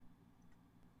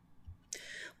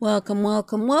Welcome,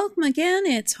 welcome, welcome again.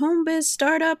 It's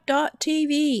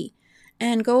homebizstartup.tv.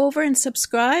 And go over and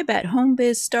subscribe at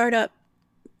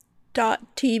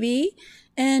homebizstartup.tv.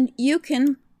 And you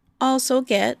can also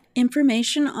get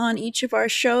information on each of our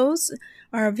shows,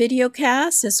 our video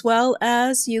casts, as well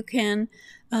as you can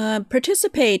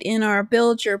participate in our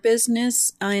Build Your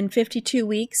Business in 52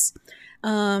 weeks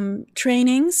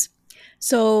trainings.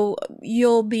 So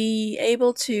you'll be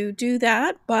able to do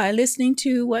that by listening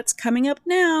to what's coming up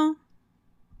now.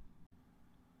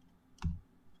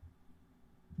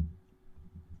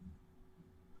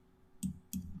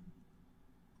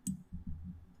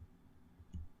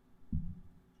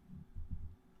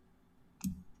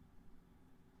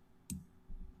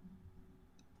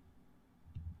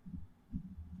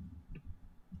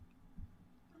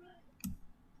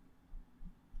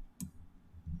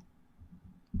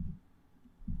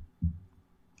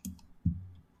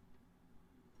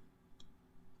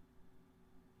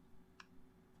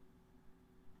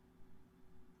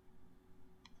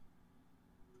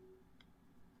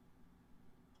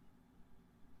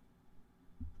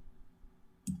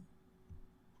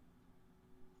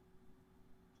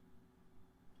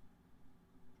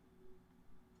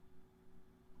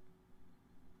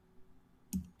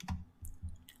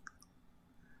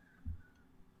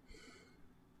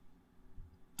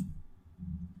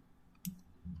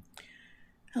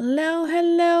 Hello,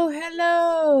 hello,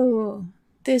 hello.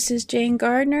 This is Jane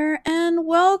Gardner and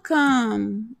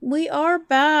welcome. We are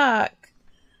back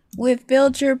with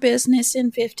Build Your Business in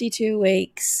 52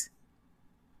 Weeks.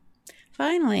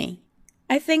 Finally,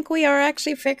 I think we are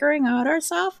actually figuring out our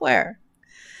software.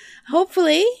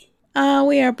 Hopefully,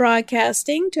 we are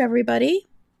broadcasting to everybody.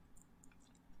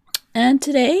 And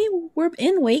today we're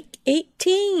in week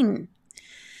 18.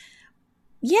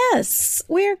 Yes,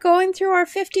 we're going through our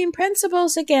 15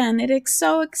 principles again. It is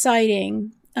so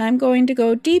exciting. I'm going to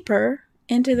go deeper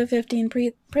into the 15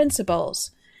 principles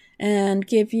and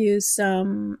give you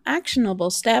some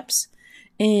actionable steps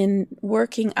in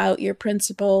working out your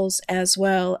principles, as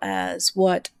well as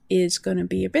what is going to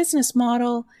be your business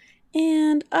model,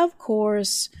 and of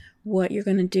course, what you're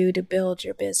going to do to build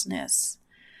your business.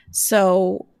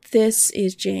 So this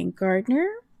is Jane Gardner.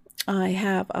 I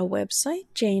have a website,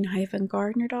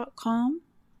 jane-gardner.com.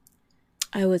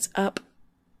 I was up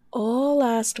all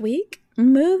last week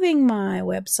moving my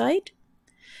website,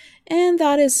 and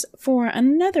that is for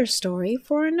another story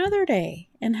for another day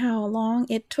and how long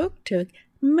it took to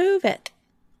move it.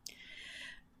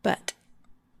 But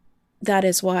that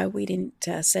is why we didn't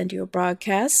send you a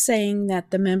broadcast saying that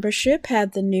the membership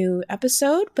had the new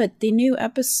episode, but the new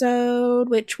episode,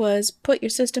 which was Put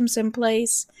Your Systems in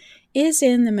Place, is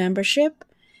in the membership,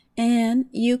 and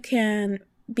you can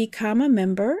become a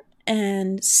member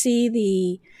and see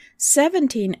the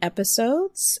 17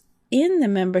 episodes in the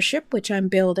membership, which I'm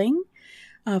building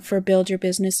for Build Your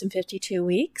Business in 52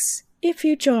 Weeks, if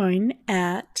if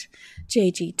at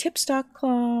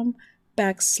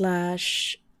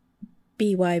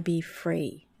jgtips.com/BYB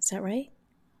free. Is that right?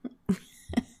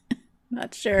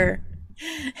 Not sure.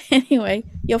 Anyway,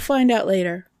 you'll find out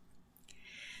later.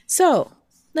 So,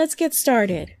 let's get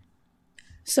started.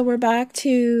 So we're back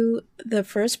to the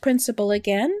first principle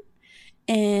again,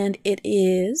 and it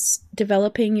is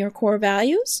developing your core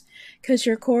values, because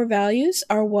your core values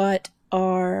are what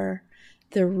are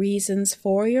the reasons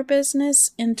for your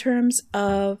business in terms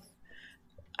of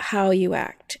how you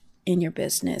act in your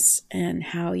business and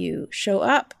how you show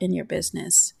up in your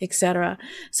business, etc.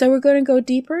 So we're going to go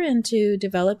deeper into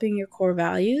developing your core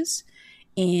values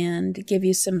and give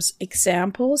you some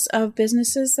examples of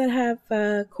businesses that have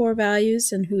core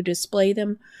values and who display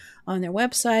them on their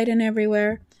website and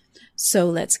everywhere. So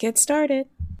let's get started.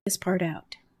 This part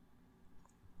out.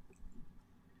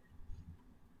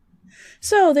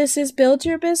 So this is Build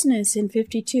Your Business in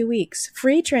 52 Weeks.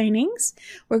 Free trainings.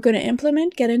 We're going to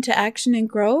implement, get into action, and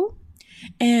grow.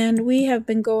 And we have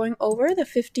been going over the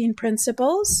 15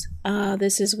 principles.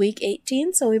 This is week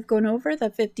 18, so we've gone over the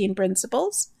 15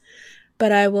 principles.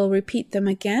 But I will repeat them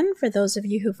again for those of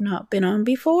you who've not been on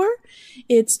before.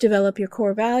 It's develop your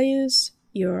core values,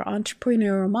 your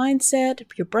entrepreneurial mindset,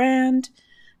 your brand,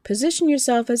 position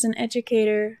yourself as an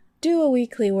educator, do a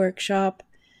weekly workshop,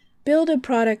 build a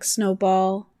product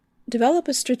snowball, develop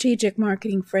a strategic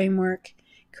marketing framework,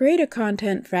 create a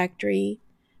content factory,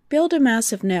 build a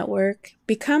massive network,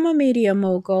 become a media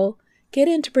mogul, get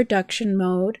into production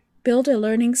mode, build a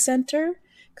learning center,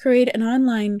 create an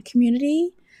online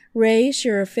community, raise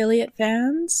your affiliate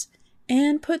fans,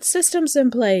 and put systems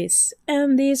in place.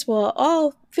 And these will,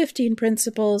 all 15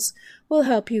 principles will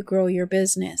help you grow your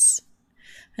business.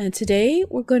 And today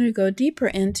we're going to go deeper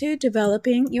into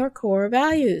developing your core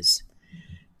values,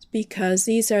 because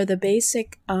these are the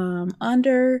basic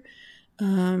core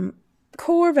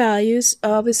values,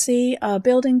 obviously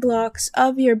building blocks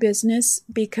of your business,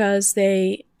 because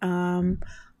they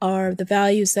are the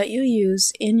values that you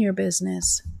use in your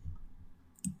business.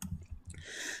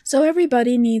 So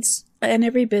everybody needs, and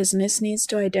every business needs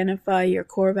to identify your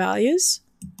core values.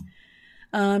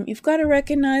 You've got to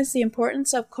recognize the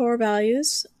importance of core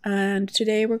values, and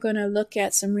today we're going to look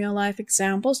at some real-life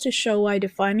examples to show why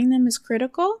defining them is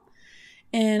critical,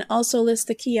 and also list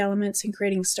the key elements in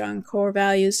creating strong core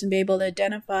values and be able to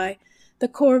identify the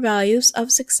core values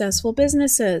of successful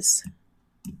businesses.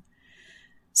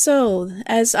 So,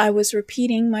 as I was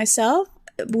repeating myself,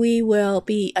 we will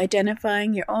be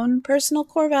identifying your own personal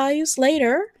core values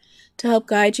later to help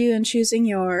guide you in choosing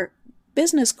your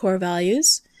business core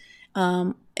values.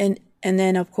 And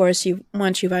then, of course,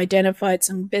 once you've identified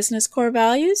some business core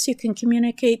values, you can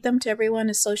communicate them to everyone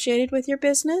associated with your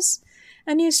business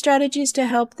and use strategies to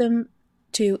help them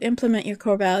to implement your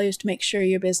core values to make sure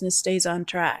your business stays on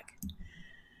track.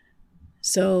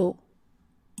 So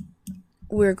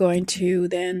we're going to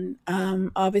then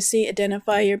obviously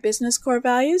identify your business core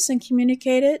values and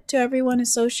communicate it to everyone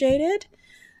associated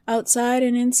outside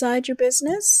and inside your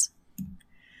business.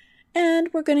 And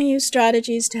we're going to use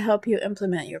strategies to help you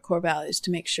implement your core values to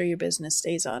make sure your business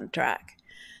stays on track.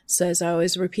 So as I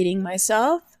was repeating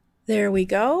myself, there we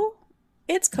go.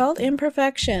 It's called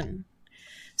imperfection.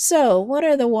 So what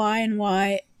are the why and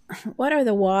why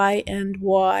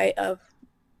of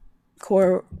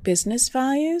core business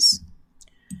values?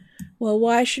 Well,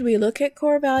 why should we look at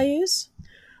core values?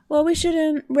 Well, we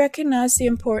should recognize the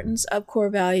importance of core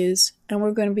values, and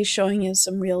we're going to be showing you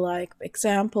some real-life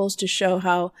examples to show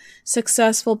how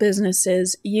successful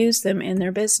businesses use them in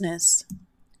their business.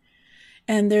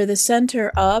 And they're the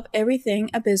center of everything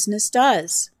a business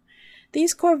does.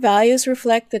 These core values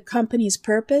reflect the company's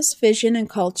purpose, vision, and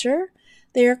culture.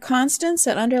 They are constants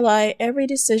that underlie every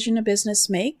decision a business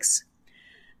makes.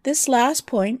 This last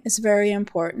point is very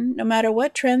important. No matter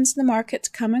what trends in the markets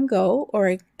come and go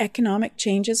or economic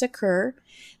changes occur,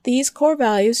 these core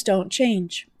values don't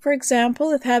change. For example,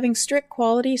 if having strict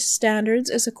quality standards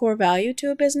is a core value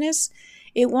to a business,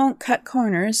 it won't cut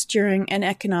corners during an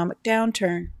economic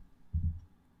downturn.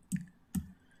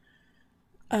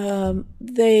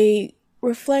 They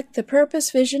reflect the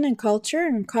purpose, vision, and culture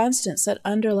and constants that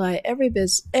underlie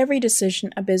every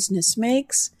decision a business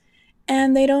makes,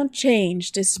 and they don't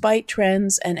change despite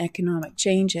trends and economic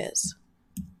changes.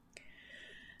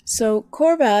 So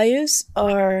core values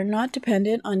are not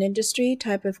dependent on industry,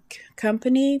 type of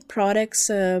company, products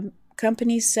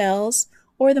company sells,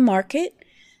 or the market.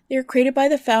 They are created by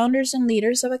the founders and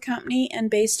leaders of a company and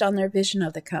based on their vision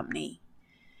of the company.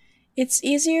 It's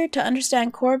easier to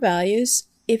understand core values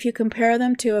if you compare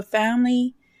them to a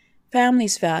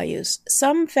family's values.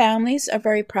 Some families are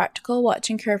very practical,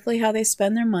 watching carefully how they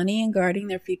spend their money and guarding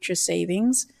their future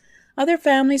savings. Other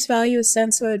families value a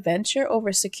sense of adventure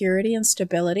over security and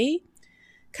stability.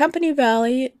 Company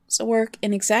values work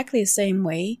in exactly the same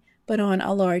way, but on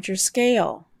a larger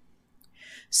scale.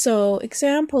 So,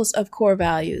 examples of core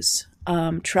values: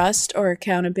 trust or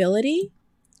accountability.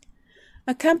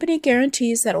 A company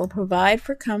guarantees that it will provide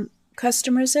for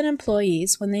customers and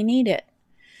employees when they need it.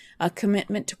 A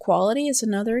commitment to quality is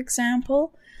another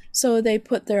example. So they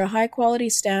put their high quality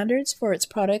standards for its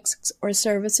products or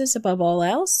services above all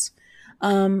else.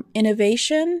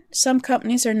 Innovation. Some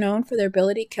companies are known for their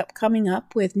ability coming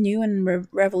up with new and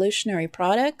revolutionary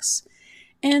products.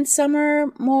 And some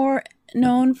are more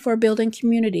known for building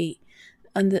community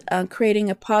and creating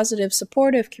a positive,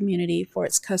 supportive community for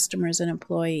its customers and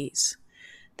employees.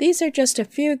 These are just a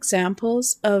few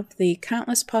examples of the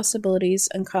countless possibilities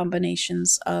and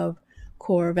combinations of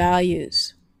core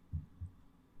values.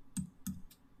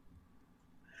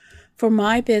 For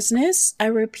my business, I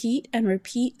repeat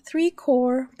 3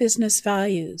 core business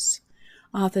values: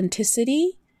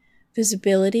 authenticity,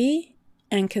 visibility,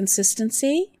 and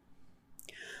consistency.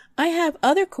 I have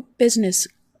other business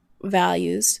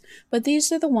values, but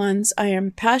these are the ones I am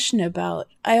passionate about.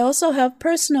 I also have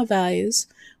personal values,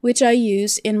 which I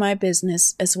use in my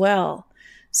business as well.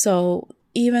 So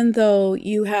even though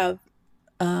you have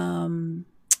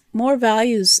more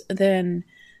values than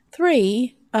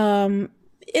 3,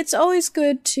 it's always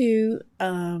good to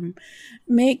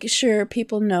make sure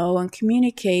people know and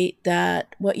communicate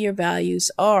that what your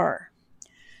values are.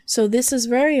 So this is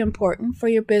very important for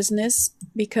your business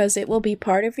because it will be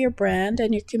part of your brand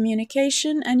and your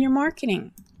communication and your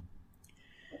marketing.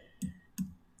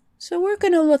 So we're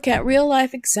going to look at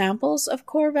real-life examples of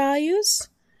core values.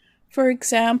 For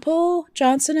example,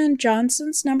 Johnson &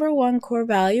 Johnson's #1 core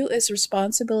value is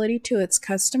responsibility to its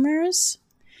customers.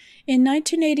 In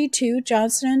 1982,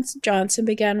 Johnson & Johnson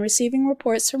began receiving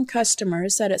reports from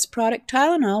customers that its product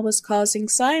Tylenol was causing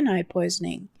cyanide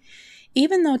poisoning.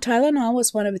 Even though Tylenol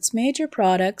was one of its major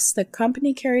products, the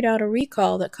company carried out a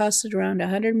recall that costed around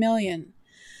 $100 million.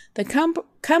 The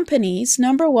company's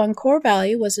 #1 core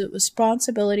value was its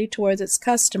responsibility towards its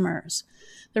customers.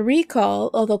 The recall,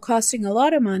 although costing a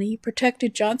lot of money,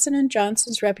 protected Johnson &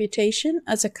 Johnson's reputation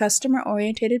as a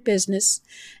customer-oriented business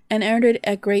and earned it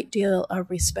a great deal of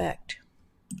respect.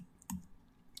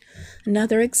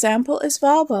 Another example is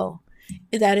Volvo.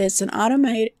 That is an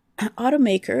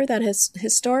automaker that has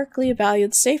historically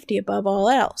valued safety above all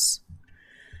else.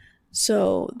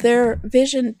 So their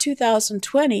Vision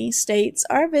 2020 states,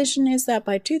 "Our vision is that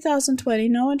by 2020,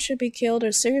 no one should be killed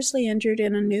or seriously injured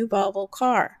in a new Volvo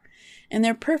car." And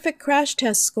their perfect crash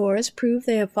test scores prove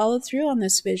they have followed through on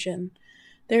this vision.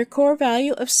 Their core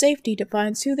value of safety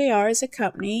defines who they are as a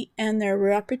company, and their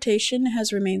reputation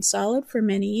has remained solid for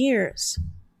many years.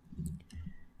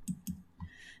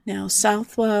 Now,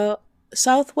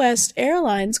 Southwest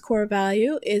Airlines' core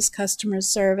value is customer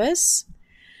service.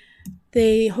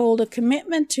 They hold a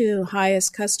commitment to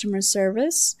highest customer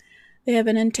service. They have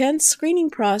an intense screening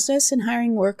process in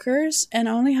hiring workers and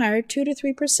only hire 2 to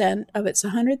 3% of its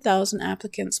 100,000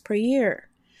 applicants per year.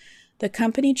 The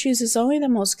company chooses only the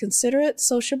most considerate,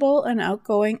 sociable, and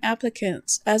outgoing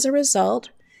applicants. As a result,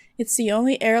 it's the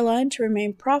only airline to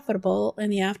remain profitable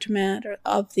in the aftermath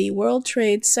of the World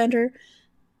Trade Center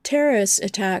terrorist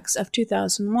attacks of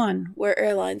 2001, where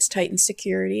airlines tightened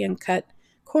security and cut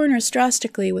corners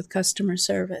drastically with customer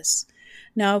service.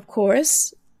 Now, of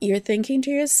course, you're thinking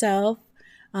to yourself,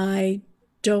 I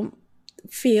don't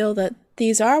feel that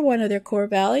these are one of their core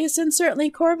values, and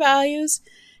certainly core values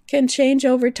can change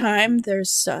over time.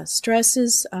 There's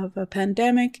stresses of a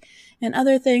pandemic and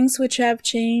other things which have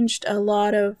changed a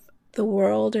lot of the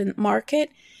world and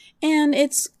market, and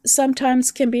it's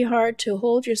sometimes can be hard to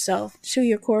hold yourself to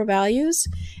your core values,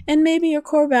 and maybe your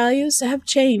core values have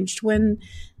changed when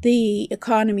the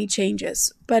economy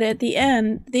changes. But at the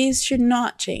end, these should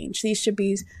not change. These should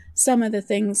be some of the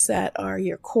things that are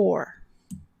your core.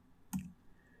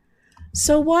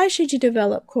 So why should you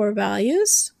develop core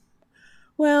values?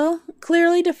 Well,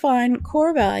 clearly defined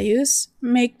core values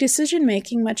make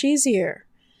decision-making much easier.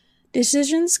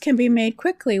 Decisions can be made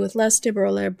quickly with less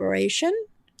deliberation.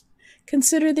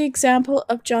 Consider the example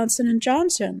of Johnson &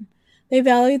 Johnson. They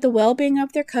valued the well-being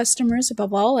of their customers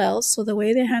above all else, so the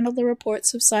way they handled the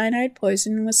reports of cyanide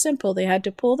poisoning was simple. They had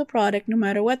to pull the product no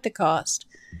matter what the cost.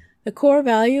 The core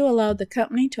value allowed the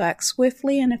company to act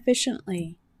swiftly and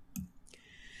efficiently.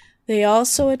 They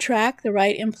also attract the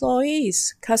right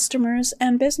employees, customers,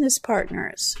 and business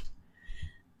partners.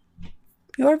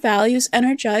 Your values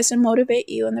energize and motivate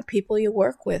you and the people you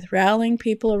work with, rallying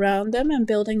people around them and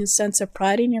building a sense of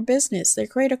pride in your business. They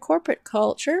create a corporate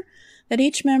culture that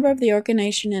each member of the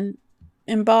organization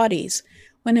embodies.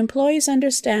 When employees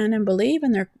understand and believe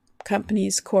in their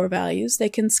company's core values, they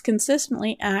can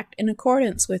consistently act in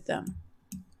accordance with them.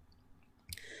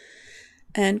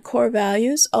 And core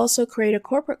values also create a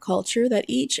corporate culture that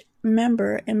each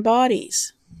member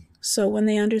embodies. So when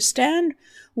they understand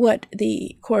what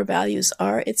the core values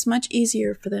are, it's much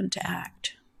easier for them to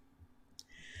act.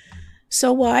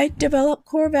 So why develop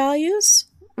core values?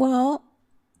 Well,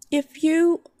 if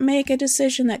you make a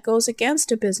decision that goes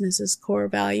against a business's core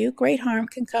value, great harm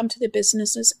can come to the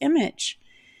business's image.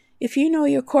 If you know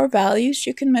your core values,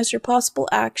 you can measure possible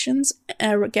actions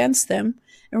against them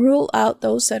and rule out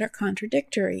those that are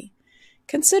contradictory.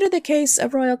 Consider the case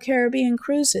of Royal Caribbean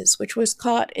Cruises, which was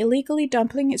caught illegally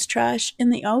dumping its trash in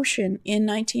the ocean in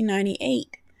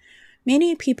 1998.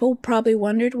 Many people probably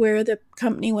wondered where the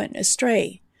company went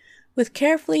astray. With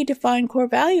carefully defined core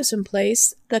values in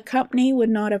place, the company would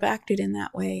not have acted in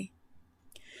that way.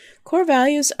 Core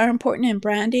values are important in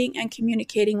branding and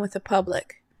communicating with the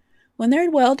public. When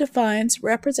they're well defined,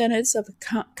 representatives of a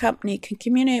company can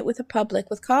communicate with the public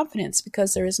with confidence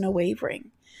because there is no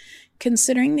wavering.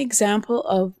 Considering the example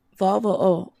of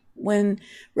Volvo, when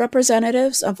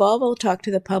representatives of Volvo talk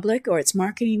to the public or its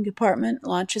marketing department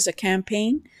launches a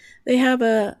campaign, they have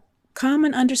a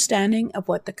common understanding of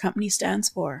what the company stands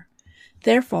for.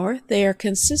 Therefore, they are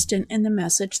consistent in the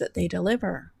message that they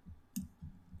deliver.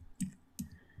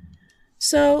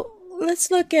 So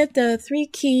let's look at the 3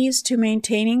 keys to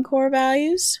maintaining core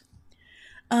values.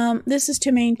 This is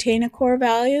to maintain a core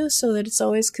value so that it's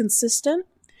always consistent,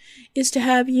 is to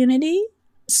have unity,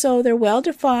 so they're well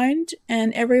defined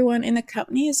and everyone in the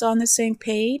company is on the same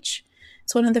page.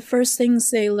 It's one of the first things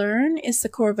they learn is the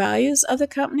core values of the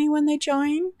company when they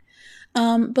join.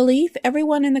 Belief,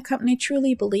 everyone in the company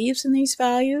truly believes in these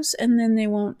values, and then they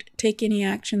won't take any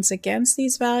actions against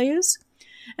these values.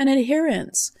 And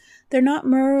adherence, they're not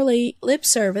merely lip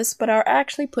service, but are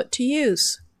actually put to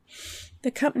use.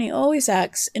 The company always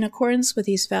acts in accordance with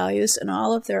these values in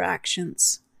all of their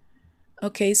actions.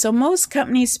 Okay, so most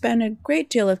companies spend a great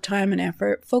deal of time and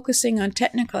effort focusing on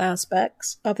technical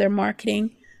aspects of their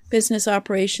marketing, business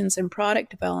operations, and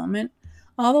product development,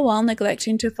 all the while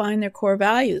neglecting to find their core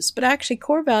values. But actually,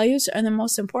 core values are the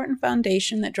most important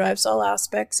foundation that drives all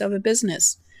aspects of a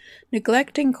business.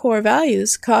 Neglecting core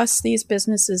values costs these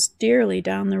businesses dearly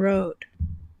down the road.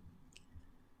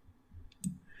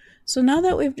 So now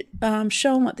that we've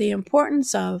shown what the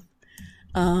importance of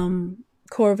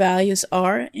core values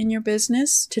are in your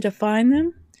business to define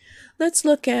them, let's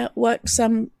look at what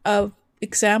some of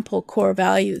example core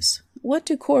values. What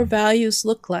do core values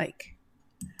look like?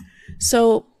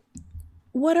 So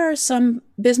what are some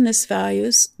business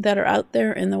values that are out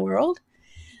there in the world?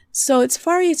 So it's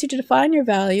far easier to define your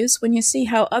values when you see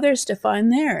how others define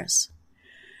theirs.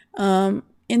 In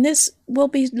this, we'll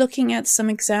be looking at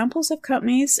some examples of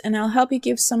companies, and I'll help you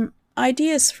give some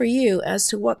ideas for you as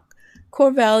to what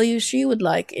core values you would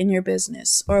like in your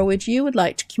business, or which you would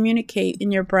like to communicate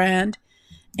in your brand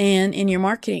and in your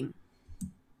marketing.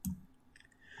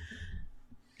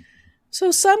 So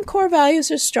some core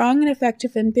values are strong and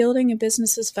effective in building a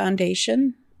business's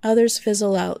foundation. Others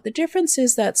fizzle out. The difference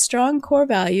is that strong core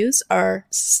values are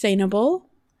sustainable.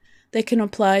 They can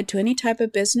apply to any type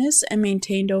of business and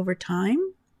maintained over time.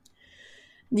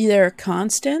 They're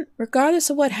constant. Regardless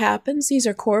of what happens, these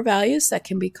are core values that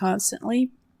can be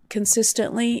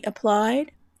consistently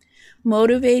applied.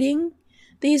 Motivating.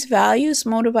 These values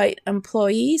motivate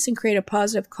employees and create a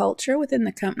positive culture within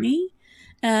the company.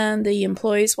 And the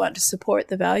employees want to support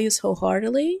the values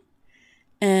wholeheartedly.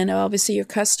 And obviously your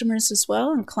customers as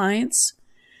well, and clients.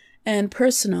 And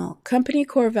personal. Company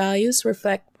core values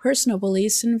reflect personal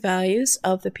beliefs and values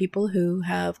of the people who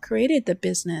have created the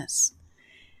business,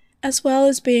 as well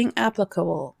as being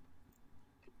applicable.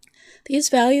 These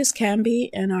values can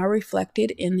be and are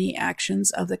reflected in the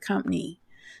actions of the company.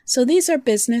 So these are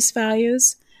business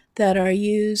values that are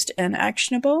used and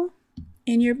actionable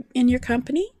in your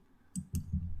company.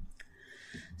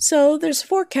 So there's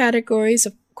 4 categories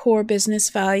of core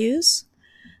business values.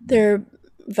 They're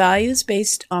values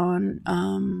based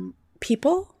on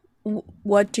people.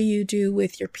 What do you do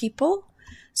with your people?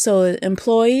 So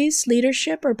employees,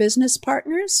 leadership, or business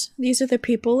partners. These are the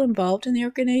people involved in the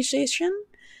organization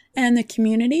and the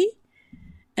community.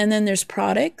 And then there's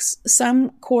products.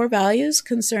 Some core values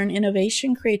concern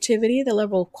innovation, creativity, the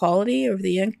level of quality, or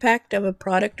the impact of a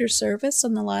product or service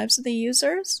on the lives of the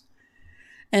users.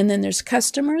 And then there's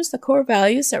customers. The core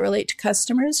values that relate to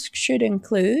customers should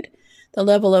include the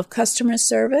level of customer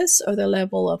service or the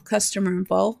level of customer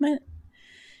involvement.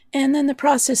 And then the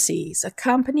processes. A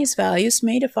company's values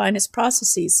may define its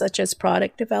processes, such as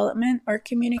product development or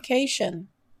communication.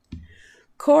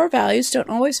 Core values don't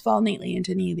always fall neatly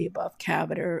into any of the above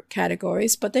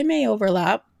categories, but they may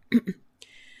overlap.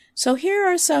 So here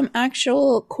are some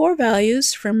actual core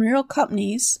values from real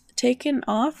companies taken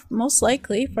off, most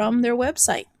likely, from their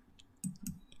website.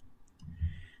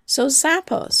 So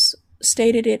Zappos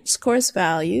stated its core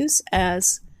values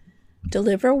as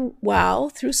deliver wow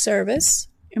through service,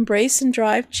 embrace and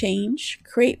drive change,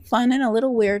 create fun and a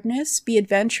little weirdness, be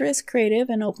adventurous, creative,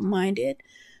 and open-minded,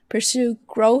 pursue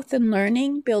growth and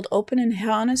learning, build open and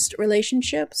honest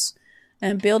relationships,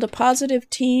 and build a positive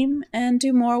team, and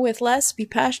do more with less, be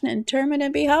passionate and determined,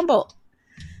 and be humble.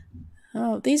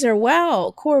 Oh, these are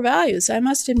wow core values. I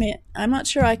must admit, I'm not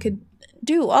sure I could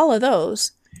do all of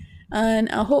those. And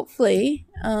hopefully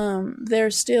they're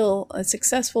still a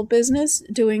successful business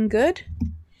doing good.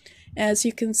 As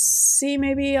you can see,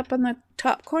 maybe up on the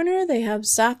top corner, they have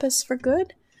Zappos for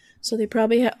Good. So they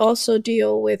probably also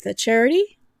deal with a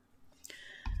charity.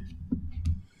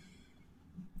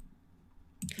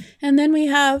 And then we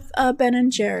have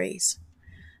Ben & Jerry's.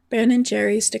 Ben &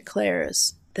 Jerry's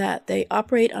declares that they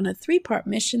operate on a 3-part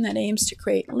mission that aims to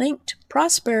create linked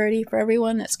prosperity for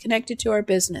everyone that's connected to our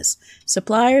business: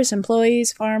 suppliers,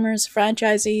 employees, farmers,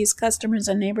 franchisees, customers,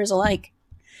 and neighbors alike.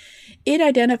 It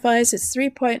identifies its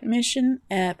 3-part mission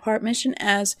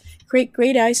as create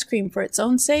great ice cream for its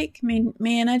own sake,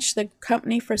 manage the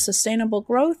company for sustainable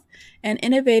growth, and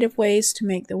innovative ways to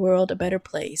make the world a better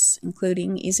place,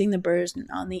 including easing the burden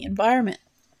on the environment.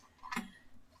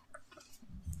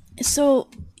 So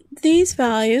these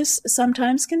values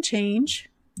sometimes can change,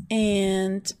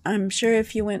 and I'm sure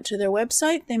if you went to their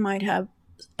website, they might have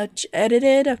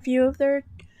edited a few of their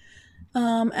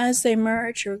as they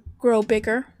merge or grow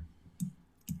bigger.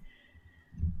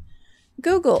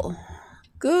 Google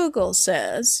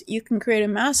says you can create a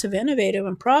massive, innovative,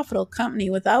 and profitable company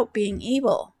without being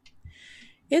evil.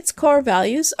 Its core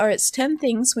values are its 10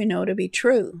 things we know to be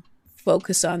true.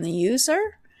 Focus on the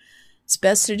user. It's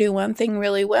best to do one thing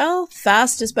really well.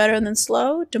 Fast is better than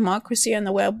slow. Democracy on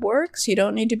the web works. You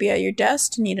don't need to be at your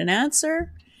desk to need an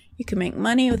answer. You can make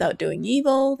money without doing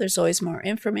evil. There's always more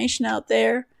information out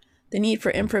there. The need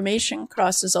for information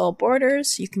crosses all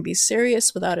borders. You can be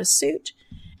serious without a suit.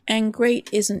 And great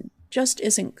isn't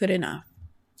good enough.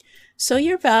 So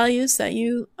your values that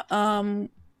you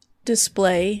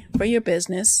display for your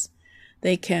business,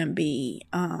 they can be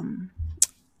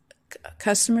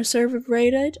customer service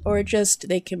rated, or just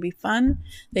they can be fun,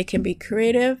 they can be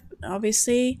creative,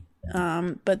 obviously,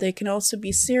 but they can also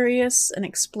be serious and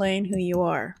explain who you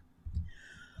are.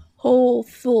 Whole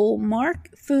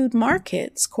Food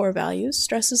Market's core values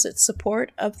stresses its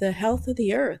support of the health of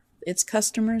the earth, its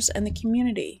customers, and the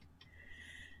community.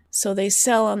 So they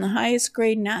sell on the highest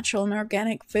grade natural and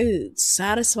organic foods,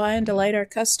 satisfy and delight our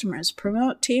customers,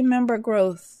 promote team member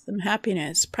growth and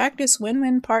happiness, practice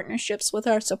win-win partnerships with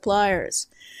our suppliers,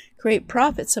 create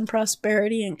profits and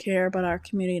prosperity, and care about our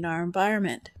community and our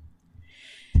environment.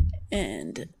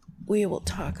 And we will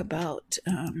talk about,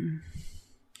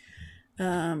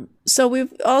 so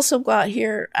we've also got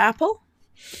here Apple.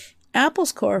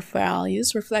 Apple's core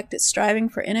values reflect its striving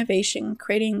for innovation,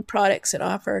 creating products that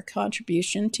offer a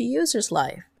contribution to users'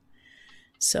 life.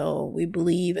 So we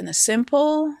believe in the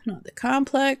simple, not the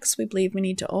complex. We believe we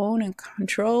need to own and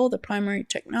control the primary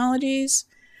technologies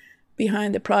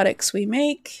behind the products we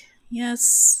make.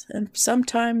 Yes, and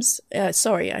sometimes, I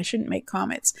shouldn't make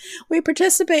comments. We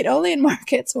participate only in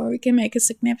markets where we can make a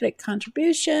significant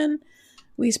contribution.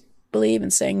 We believe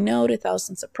in saying no to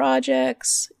thousands of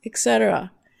projects,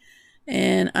 etc.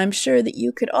 And I'm sure that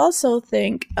you could also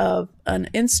think of an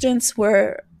instance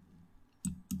where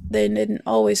they didn't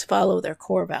always follow their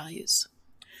core values.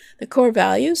 The core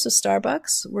values of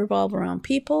Starbucks revolve around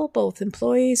people, both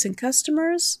employees and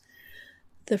customers.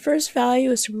 The first value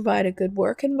is to provide a good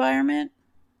work environment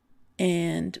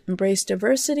and embrace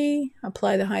diversity,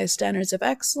 apply the highest standards of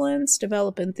excellence,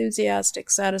 develop enthusiastic,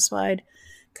 satisfied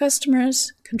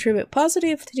customers, contribute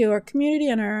positively to our community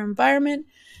and our environment,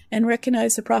 and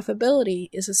recognize that profitability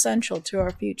is essential to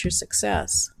our future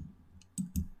success.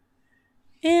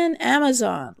 And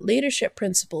Amazon, leadership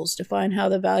principles define how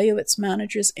the value of its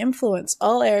managers influence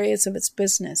all areas of its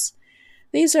business.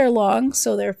 These are long,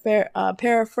 so they're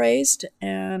paraphrased,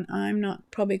 and I'm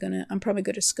probably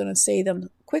just going to say them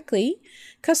quickly.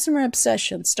 Customer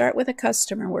obsession, start with a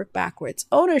customer, work backwards.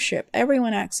 Ownership,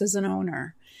 everyone acts as an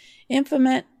owner.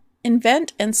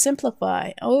 Invent and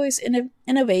simplify. Always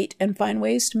innovate and find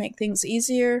ways to make things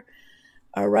easier.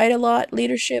 Write a lot.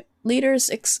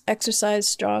 Leaders exercise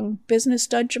strong business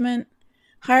judgment.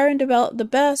 Hire and develop the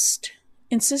best.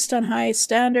 Insist on high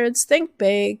standards. Think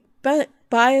big.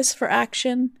 Bias for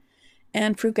action.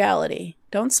 And frugality.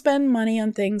 Don't spend money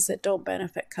on things that don't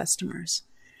benefit customers.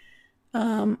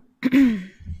 And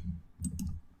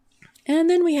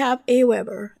then we have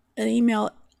Aweber, an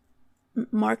email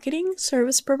marketing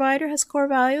service provider, has core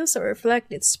values that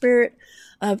reflect its spirit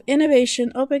of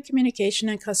innovation, open communication,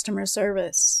 and customer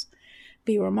service.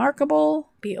 Be remarkable,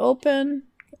 be open,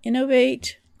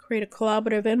 innovate, create a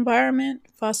collaborative environment,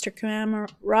 foster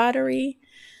camaraderie,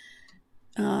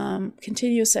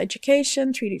 continuous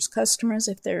education, treat each customers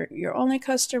if they're your only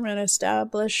customer, and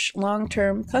establish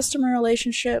long-term customer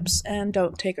relationships, and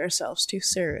don't take ourselves too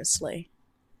seriously.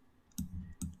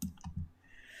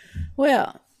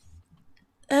 Well,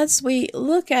 as we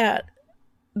look at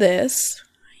this,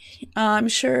 I'm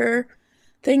sure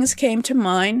things came to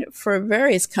mind for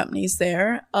various companies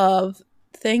there of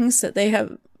things that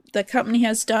the company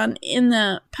has done in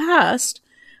the past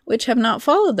which have not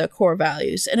followed their core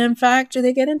values. And in fact,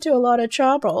 they get into a lot of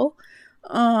trouble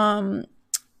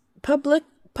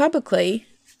publicly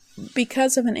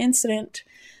because of an incident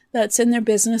that's in their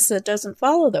business that doesn't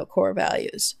follow their core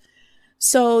values.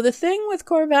 So the thing with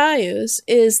core values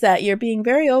is that you're being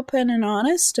very open and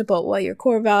honest about what your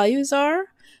core values are,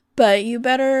 but you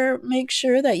better make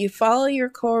sure that you follow your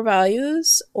core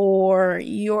values or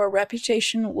your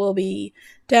reputation will be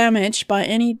damaged by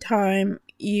any time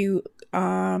you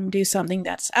do something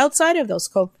that's outside of those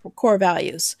core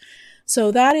values. So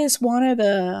that is one of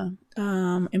the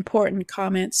important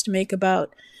comments to make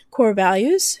about core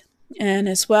values. And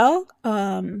as well,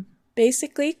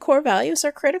 basically, core values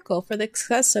are critical for the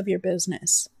success of your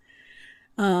business.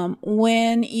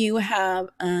 When you have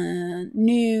a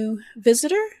new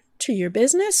visitor to your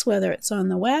business, whether it's on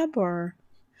the web or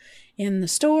in the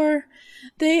store.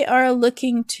 They are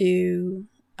looking to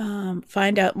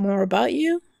find out more about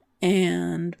you,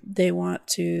 and they want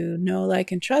to know,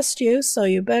 like, and trust you. So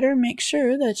you better make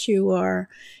sure that you are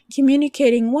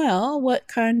communicating well what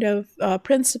kind of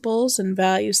principles and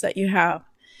values that you have.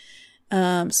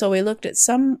 So we looked at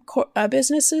some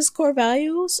businesses' core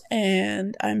values,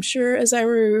 and I'm sure as I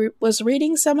was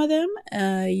reading some of them,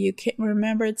 you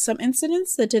remembered some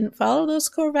incidents that didn't follow those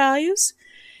core values.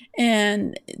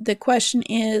 And the question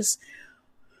is,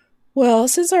 well,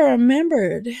 since I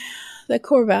remembered the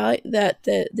core value, that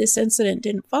this incident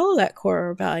didn't follow that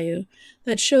core value,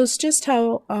 that shows just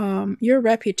how your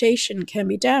reputation can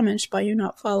be damaged by you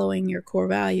not following your core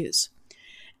values.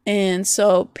 And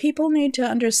so people need to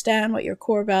understand what your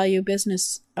core value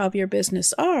of your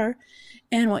business are,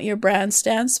 and what your brand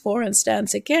stands for and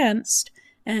stands against,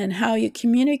 and how you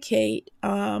communicate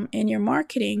in your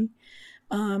marketing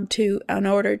in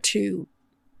order to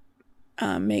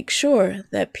make sure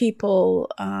that people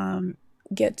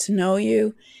get to know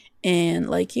you and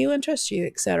like you and trust you,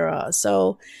 etc.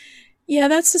 So yeah,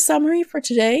 that's the summary for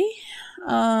today.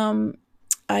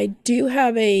 I do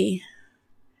have a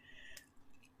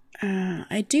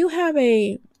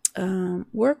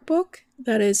workbook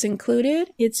that is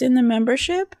included. It's in the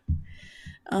membership.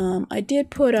 I did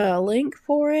put a link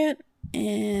for it,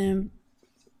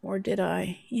 or did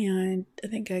I? Yeah, I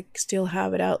think I still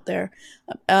have it out there.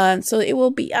 So it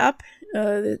will be up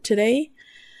today.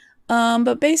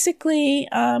 But basically,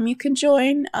 you can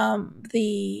join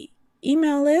the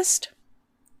email list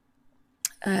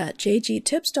at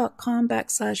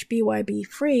jgtips.com/BYB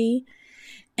free.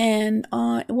 And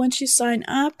once you sign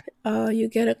up, you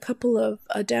get a couple of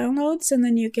downloads, and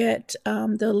then you get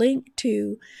the link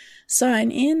to sign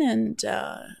in and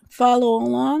follow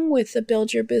along with the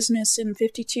Build Your Business in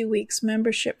 52 Weeks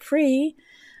membership free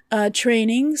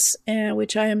trainings,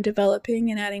 which I am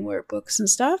developing and adding workbooks and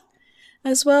stuff,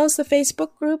 as well as the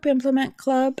Facebook group Implement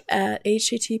Club at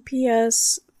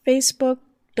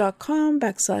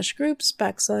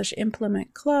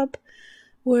https://facebook.com/groups/Implement Club,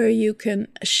 where you can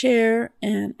share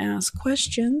and ask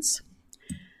questions.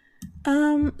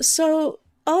 So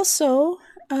also,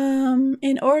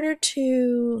 in order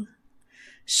to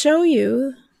show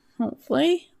you,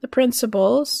 hopefully, the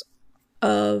principles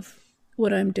of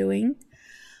what I'm doing,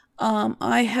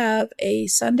 I have a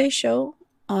Sunday show,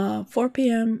 4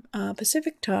 p.m.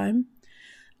 Pacific time,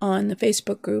 on the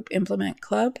Facebook group Implement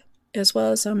Club, as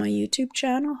well as on my YouTube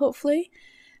channel, hopefully,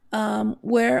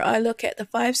 where I look at the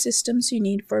 5 systems you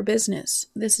need for a business.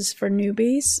 This is for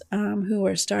newbies who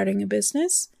are starting a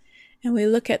business, and we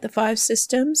look at the 5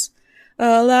 systems.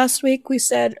 Last week we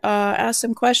said ask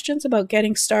some questions about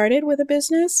getting started with a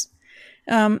business.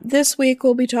 This week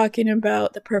we'll be talking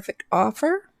about the perfect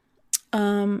offer,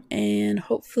 and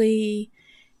hopefully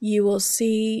you will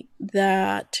see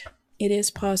that it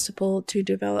is possible to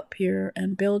develop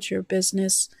and build your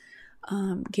business,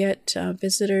 get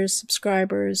visitors,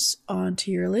 subscribers onto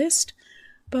your list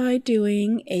by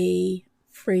doing a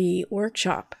free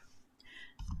workshop.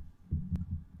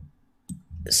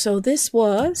 So this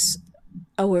was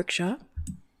a workshop.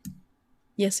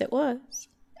 Yes, it was.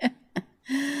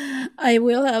 I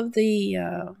will have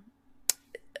the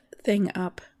thing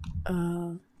up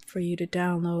for you to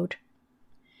download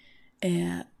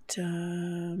at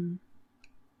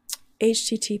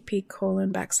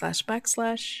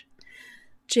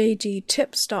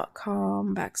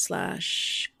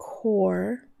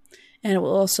http://jgtips.com/core, and it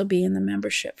will also be in the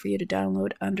membership for you to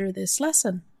download under this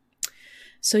lesson.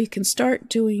 So you can start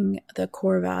doing the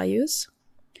core values,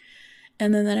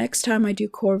 and then the next time I do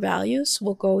core values,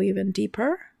 we'll go even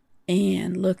deeper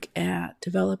and look at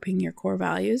developing your core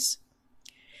values,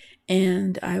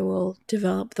 and I will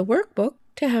develop the workbook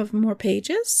to have more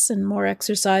pages and more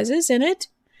exercises in it.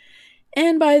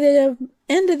 And by the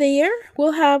end of the year,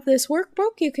 we'll have this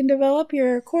workbook. You can develop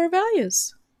your core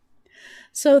values.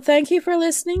 So thank you for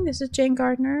listening. This is Jane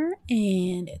Gardner,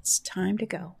 and it's time to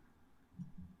go.